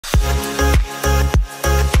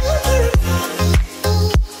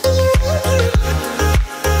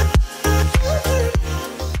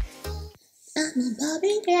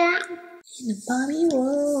In the Barbie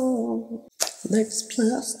world, life's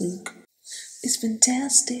plastic. It's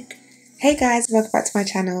fantastic. Hey guys, welcome back to my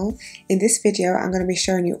channel. In this video, I'm going to be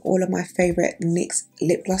showing you all of my favourite NYX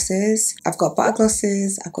lip glosses. I've got butter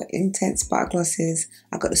glosses, I've got intense butter glosses,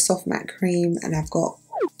 I've got the soft matte cream, and I've got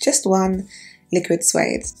just one liquid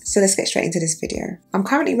suede. So let's get straight into this video. I'm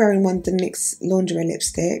currently wearing one of the NYX lingerie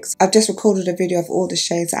lipsticks. I've just recorded a video of all the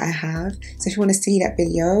shades that I have. So if you want to see that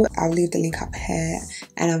video, I'll leave the link up here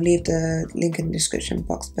and I'll leave the link in the description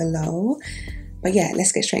box below. But yeah,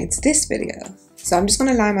 let's get straight into this video. So I'm just going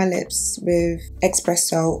to line my lips with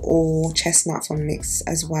espresso or chestnut from NYX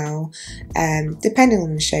as well, depending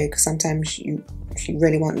on the shade, because sometimes you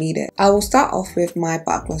really won't need it. I will start off with my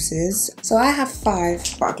butter glosses. So I have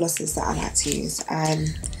 5 butter glosses that I like to use.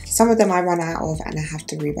 Some of them I run out of and I have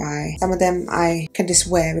to rebuy. Some of them I can just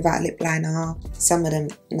wear without lip liner. Some of them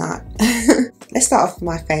not. Let's start off with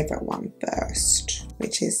my favourite one first,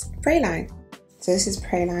 which is Praline. So this is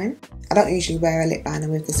Praline. I don't usually wear a lip liner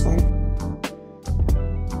with this one.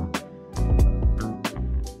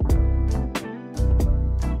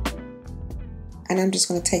 And I'm just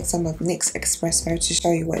going to take some of NYX Espresso to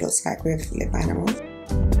show you what it looks like with lip liner on.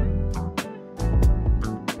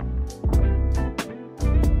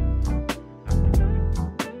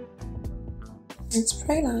 It's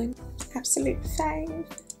Praline, absolute fave.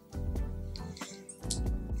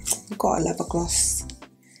 You've got to love a gloss.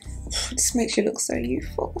 It just makes you look so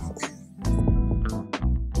youthful.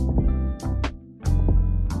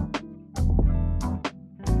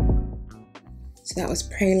 So that was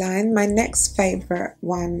Praline. My next favourite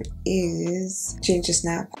one is Ginger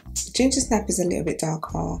Snap. Ginger Snap is a little bit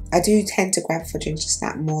darker. I do tend to grab for Ginger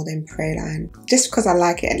Snap more than Praline, just because I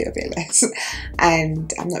like it a little bit less.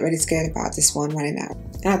 And I'm not really scared about this one running out.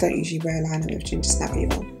 And I don't usually wear a liner with Ginger Snap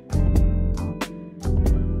either.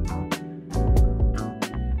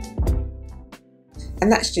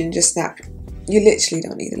 And that's Ginger Snap. You literally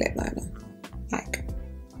don't need a lip liner. Like,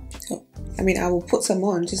 I mean, I will put some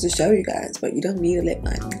on just to show you guys, but you don't need a lip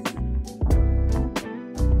liner.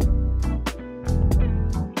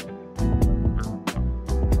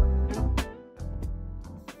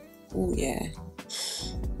 Oh yeah.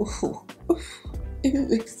 Ooh.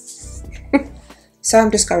 So I'm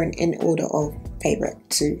just going in order of favourite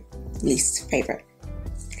to least favourite.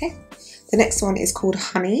 Okay. The next one is called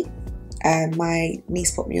Honey. My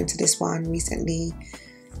niece put me onto this one recently.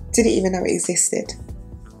 Didn't even know it existed.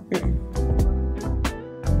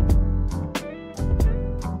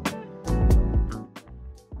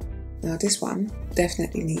 Now this one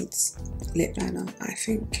definitely needs lip liner, I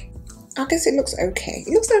think. I guess it looks okay.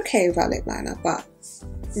 It looks okay without lip liner, but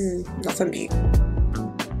not for me.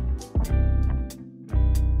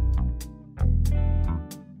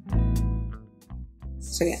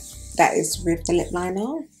 So yeah, that is with the lip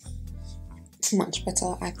liner. It's much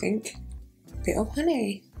better, I think. Bit of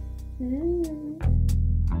honey.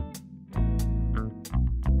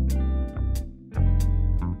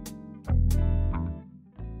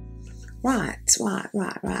 Right.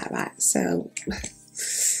 So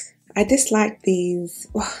I dislike these.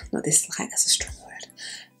 Well, not dislike, that's a strong word.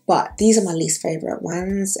 But these are my least favourite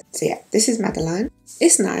ones. So yeah, this is Madeline.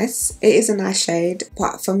 It's nice. It is a nice shade,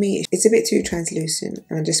 but for me, it's a bit too translucent,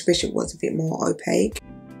 and I just wish it was a bit more opaque.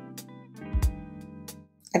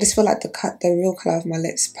 I just feel like the real colour of my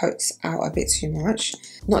lips pokes out a bit too much.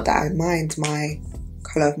 Not that I mind my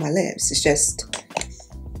colour of my lips, it's just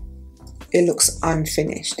it looks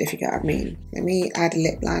unfinished, if you get what I mean. Let me add a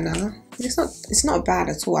lip liner. It's not bad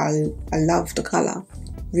at all. I love the colour.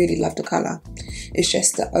 Really love the colour. It's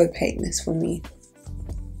just the opaqueness for me.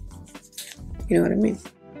 You know what I mean?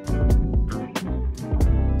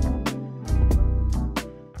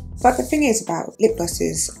 But the thing is about lip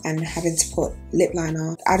glosses and having to put lip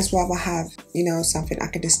liner, I just rather have, you know, something I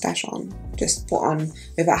can just stash on, just put on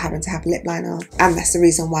without having to have lip liner. And that's the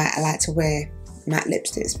reason why I like to wear matte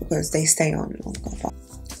lipsticks, because they stay on longer. But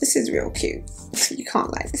this is real cute. You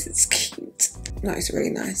can't lie, this is cute. No, it's really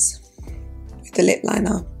nice. With the lip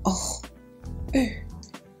liner. Oh. Ooh.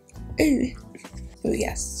 Oh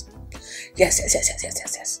yes. Yes.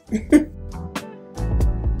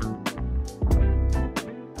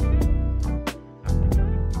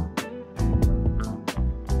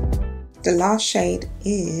 The last shade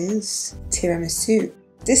is Tiramisu.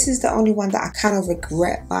 This is the only one that I kind of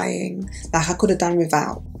regret buying. Like, I could have done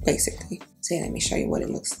without, basically. So yeah, let me show you what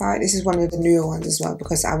it looks like. This is one of the newer ones as well,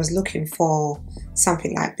 because I was looking for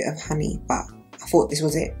something like a bit of honey, but I thought this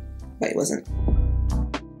was it, but it wasn't.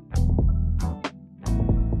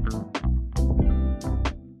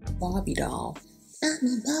 Barbie doll. I'm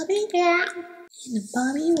a Barbie girl in the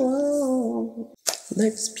Barbie world.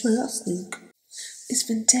 Life's plastic. It's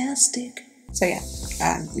fantastic. So yeah,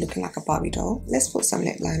 looking like a Barbie doll. Let's put some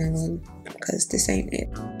lip liner on because this ain't it.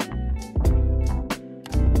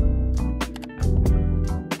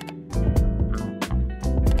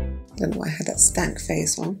 Don't know why I had that stank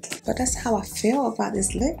face on, but that's how I feel about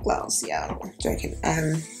this lip gloss. Yeah, I'm joking.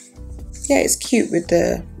 Yeah, it's cute with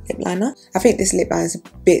the lip liner. I think this lip liner is a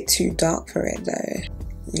bit too dark for it though.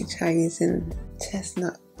 Let me try using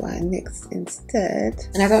Chestnut by NYX instead.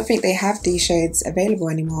 And I don't think they have these shades available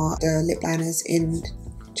anymore, the lip liners in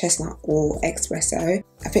Chestnut or Espresso.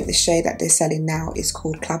 I think the shade that they're selling now is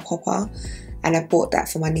called Club Hopper, and I bought that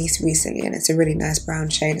for my niece recently, and it's a really nice brown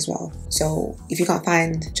shade as well. So if you can't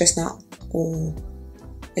find Chestnut or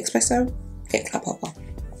Espresso, get Club Hopper.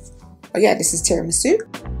 But yeah, this is Tiramisu.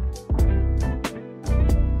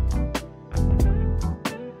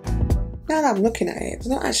 Now that I'm looking at it, I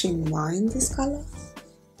don't actually mind this colour.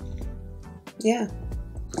 Yeah.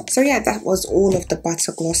 So yeah, that was all of the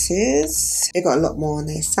butter glosses. They got a lot more on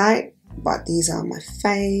their site, but these are my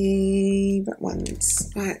favourite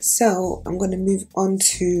ones. Right, so I'm going to move on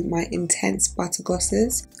to my intense butter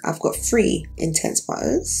glosses. I've got 3 intense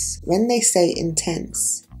butters. When they say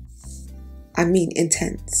intense, I mean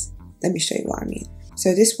intense. Let me show you what I mean.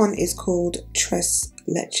 So this one is called Tres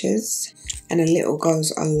Leches, and a little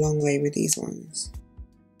goes a long way with these ones.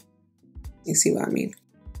 You see what I mean?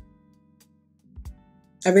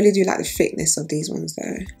 I really do like the thickness of these ones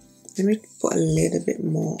though. Let me put a little bit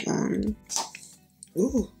more on.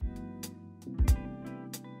 Ooh.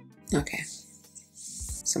 Okay.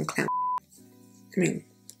 Some clown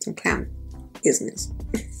business.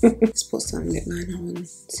 Let's put some lip liner on.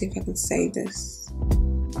 See if I can save this.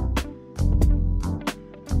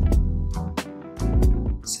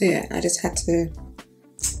 So yeah, I just had to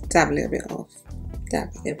dab a little bit off.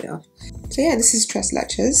 So yeah, this is Tres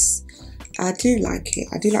Leches. I do like it.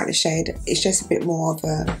 I do like the shade. It's just a bit more of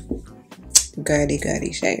a girly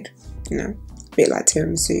shade, you know, a bit like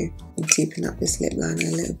Tiramisu. I'm deepening up this lip liner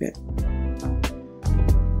a little bit.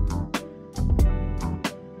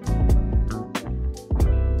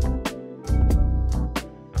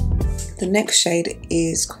 The next shade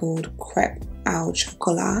is called Crepe au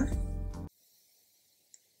Chocolat.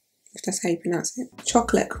 If that's how you pronounce it.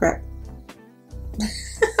 Chocolate Crepe.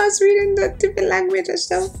 I was reading the different language, it's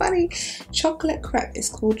so funny. Chocolate Crepe is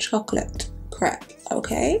called Chocolate Crepe,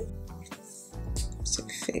 okay? So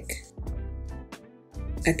thick.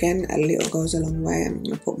 Again, a little goes a long way. I'm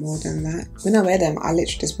gonna put more than that. When I wear them, I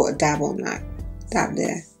literally just put a dab on, like, dab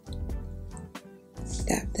there.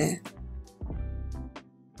 Dab there.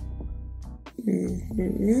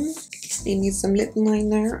 You need some lip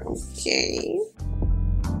liner, okay.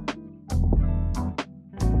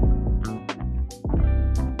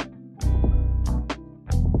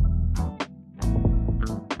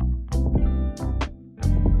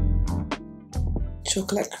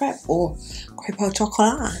 Chocolate Crepe or Crepe au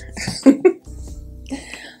Chocolat.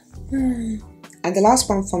 And the last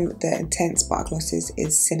one from the intense butter glosses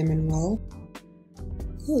is Cinnamon Roll.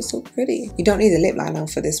 Oh, it's so pretty. You don't need a lip liner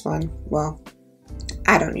for this one. Well,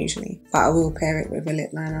 I don't usually, but I will pair it with a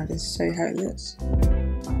lip liner just to show you how it looks.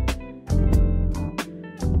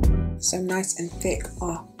 So nice and thick.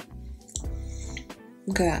 Oh,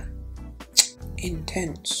 look at that.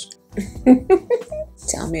 Intense.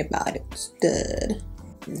 Tell me about it, stud.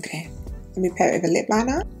 Okay, let me pair it with a lip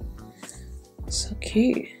liner. So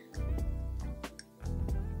cute.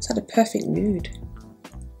 It's like a perfect nude.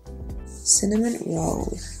 Cinnamon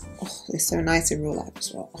roll. Oh, it's so nice in real life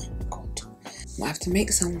as well. Oh god. Might have to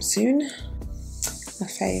make some soon. My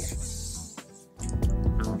fave.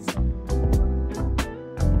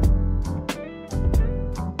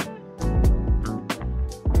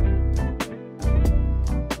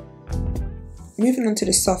 Moving on to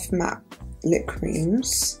the soft matte lip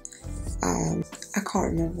creams. I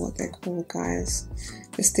can't remember what they're called, guys.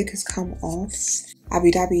 The stickers come off. Abu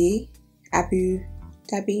Dhabi.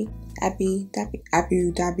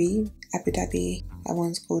 That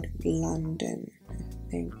one's called London, I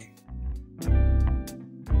think.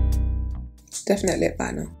 Definite lip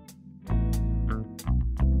liner.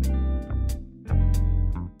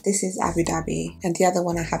 This is Abu Dhabi, and the other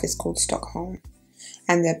one I have is called Stockholm,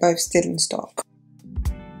 and they're both still in stock.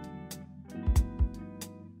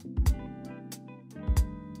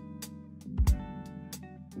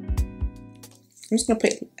 I'm just going to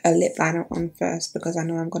put a lip liner on first because I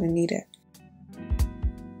know I'm going to need it.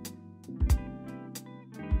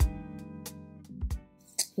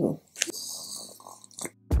 Ooh.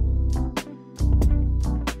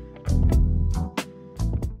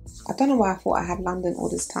 I don't know why I thought I had London all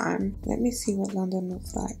this time. Let me see what London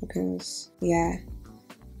looks like because, yeah,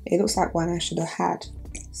 It looks like one I should have had.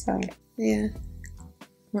 So yeah,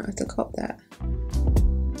 might have to cop that.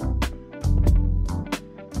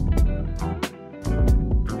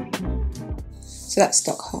 So that's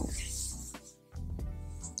Stockholm.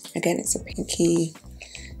 Again, it's a pinky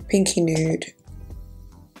nude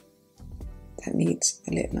that needs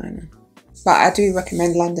a lip liner. But I do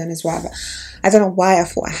recommend London as well. But I don't know why I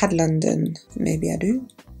thought I had London. Maybe I do.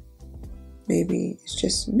 Maybe it's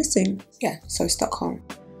just missing. Yeah, so Stockholm.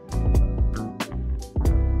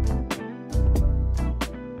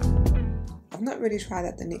 I've not really tried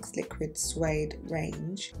out the NYX Liquid Suede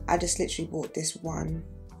range. I just literally bought this one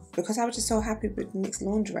because I was just so happy with NYX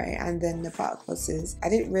lingerie and then the butter glosses. I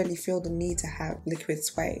didn't really feel the need to have liquid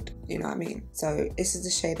suede, you know what I mean? So this is the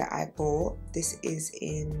shade that I bought. This is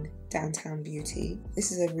in Downtown Beauty.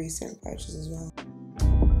 This is a recent purchase as well.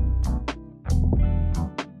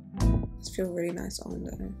 It feels really nice on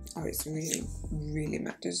though. Oh, it's really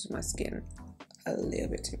matches my skin a little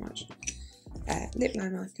bit too much. Lip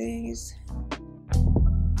liner, please.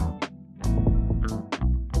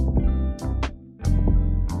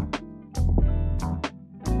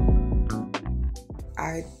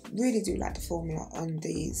 I really do like the formula on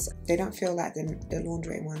these. They don't feel like the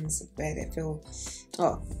laundry ones where they feel...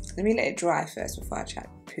 Oh, let me let it dry first before I chat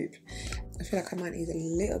poop. I feel like I might need a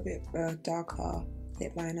little bit darker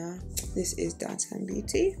lip liner. This is Downtown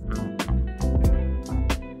Beauty.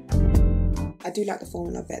 I do like the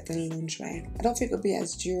formula better than lingerie. I don't think it'll be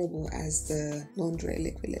as durable as the lingerie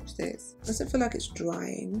liquid lipsticks. It doesn't feel like it's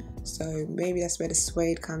drying, so maybe that's where the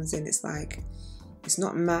suede comes in. It's like, it's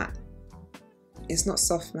not matte. It's not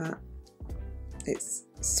soft matte, it's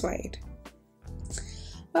suede.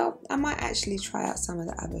 Well, I might actually try out some of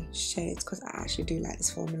the other shades because I actually do like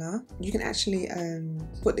this formula. You can actually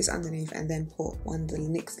put this underneath and then put one of the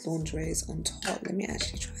NYX lingeries on top. Let me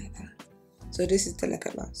actually try that. So this is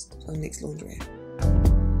Delicate Lust for NYX lingerie.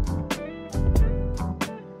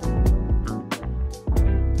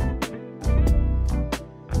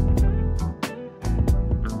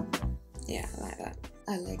 Yeah, I like that.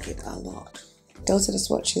 I like it a lot. Those are the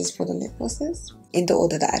swatches for the lip glosses in the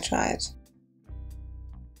order that I tried.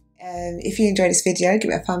 If you enjoyed this video, give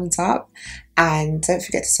it a thumbs up and don't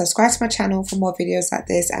forget to subscribe to my channel for more videos like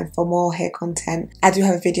this and for more hair content. I do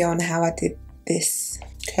have a video on how I did this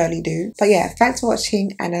curly do. But yeah, thanks for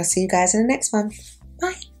watching and I'll see you guys in the next one.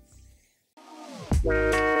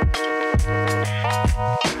 Bye.